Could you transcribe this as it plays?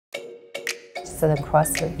Southern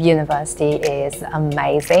Cross University is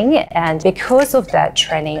amazing, and because of that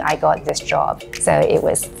training I got this job, so it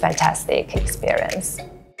was a fantastic experience.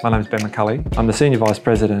 My name is Ben McCulley. I'm the Senior Vice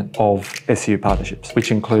President of SCU Partnerships, which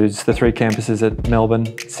includes the 3 campuses at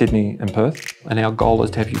Melbourne, Sydney and Perth. And our goal is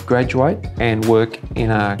to have you graduate and work in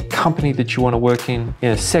a company that you want to work in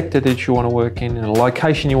a sector that you want to work in a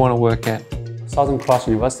location you want to work at. Southern Cross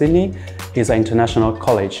University is an international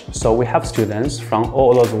college, so we have students from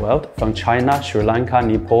all over the world, from China, Sri Lanka,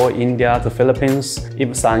 Nepal, India, the Philippines,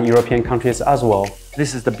 even some European countries as well.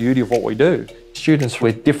 This is the beauty of what we do. Students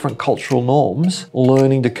with different cultural norms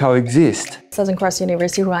learning to coexist. Southern Cross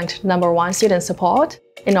University ranked #1 student support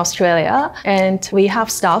in Australia, and we have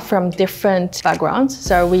staff from different backgrounds,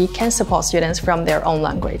 so we can support students from their own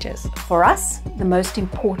languages. For us, the most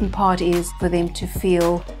important part is for them to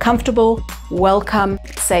feel comfortable, welcome,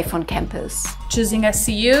 safe on campus. Choosing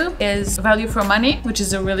SCU is value for money, which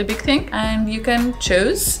is a really big thing, and you can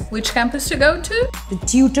choose which campus to go to. The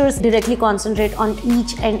tutors directly concentrate on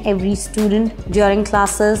each and every student during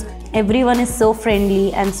classes. Everyone is so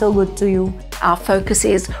friendly and so good to you. Our focus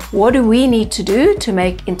is, what do we need to do to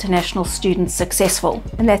make international students successful?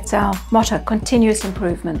 And that's our motto, continuous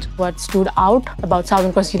improvement. What stood out about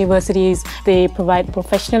Southern Cross University is they provide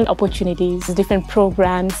professional opportunities, different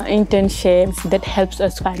programs, internships that helps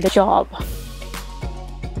us find a job.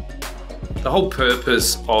 The whole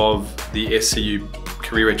purpose of the SCU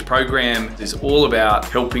Career-readiness Program is all about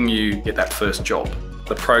helping you get that first job.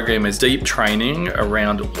 The program is deep training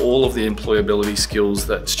around all of the employability skills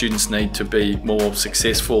that students need to be more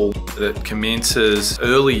successful. That commences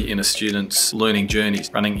early in a student's learning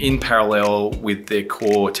journeys, running in parallel with their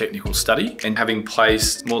core technical study, and having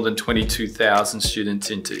placed more than 22,000 students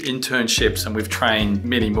into internships, and we've trained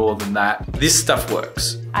many more than that. This stuff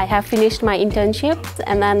works. I have finished my internships,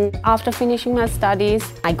 and then after finishing my studies,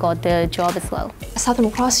 I got the job as well. Southern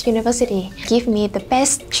Cross University gave me the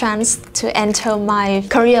best chance to enter my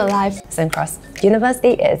career life. Southern Cross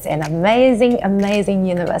University is an amazing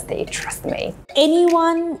university, trust me.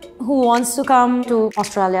 Anyone who wants to come to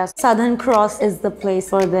Australia, Southern Cross is the place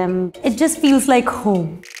for them. It just feels like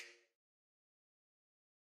home.